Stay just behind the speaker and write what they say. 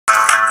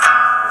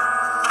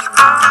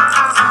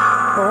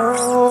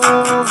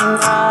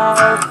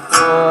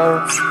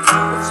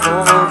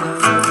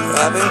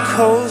I've been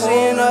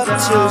cozying up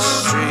to the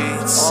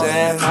streets,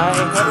 and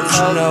don't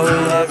you know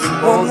it,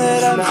 everyone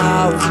that I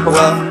meet,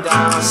 well,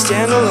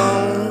 stand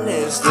alone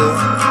is the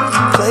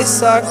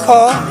place I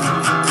call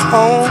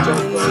home.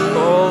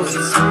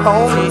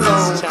 Home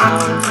alone.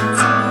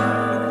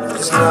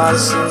 There's not a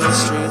single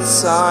street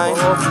sign,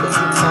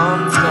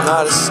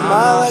 not a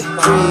smile I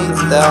breathe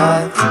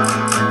that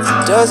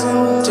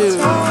doesn't do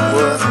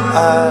what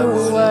I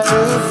would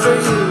do for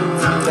you,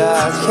 and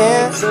I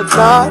can't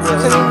not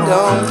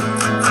condone.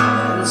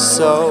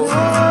 So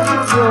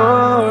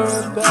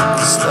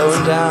slow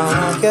down,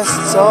 I guess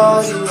it's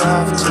all you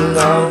have to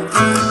know.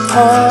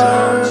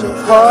 Hearts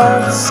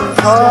and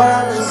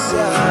hearts,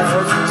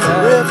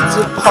 ripped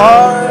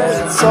apart,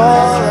 it's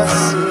all I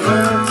see.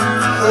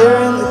 Here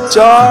in the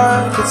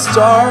dark, it's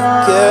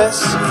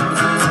darkest,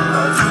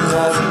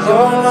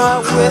 you're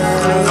not with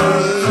me.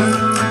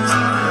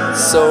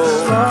 So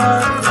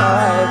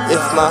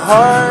if my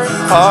heart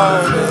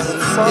hardens,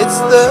 it's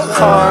the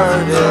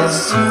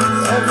hardest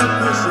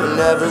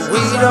whenever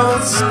we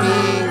don't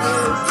speak.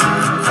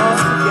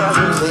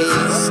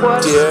 Please,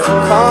 dear,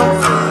 come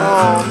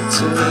home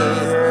to me.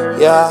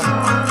 Yeah,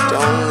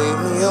 don't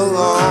leave me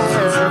alone.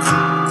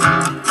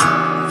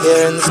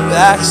 Here in this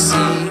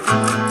backseat,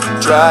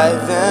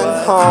 driving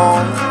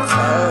home,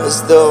 as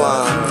though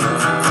I'm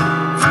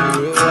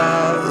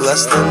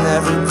less than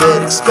every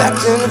bit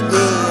expecting of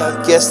me.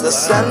 I guess they'll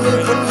send me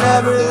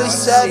whenever they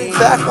set it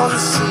back on the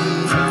sea.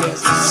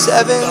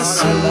 7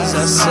 seas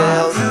I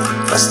sailed,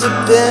 must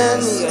have been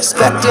the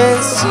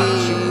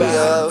expectancy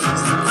of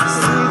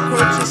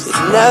it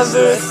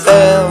never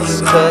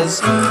fails,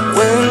 cause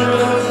when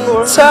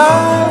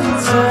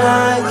times when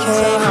I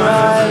came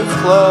right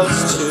close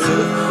to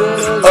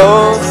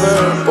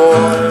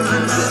overboard,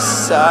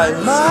 this I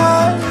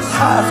might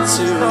have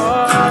to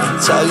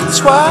tell you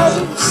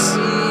twice.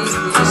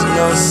 There's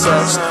no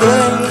such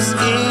thing as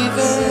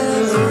even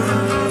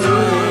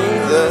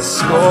the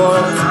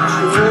score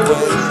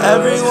when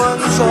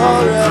everyone's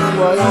already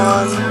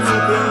won.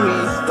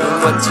 And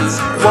what do you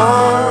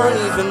want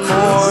even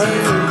more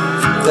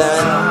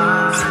than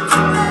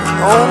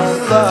only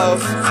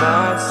love?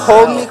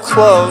 Hold me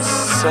close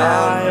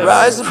and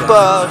rise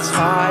above.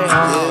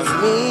 Give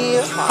me a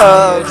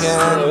hug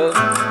and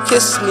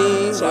kiss me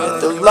with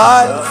the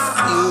life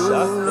you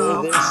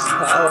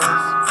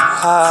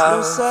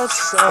have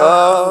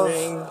of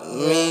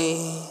me.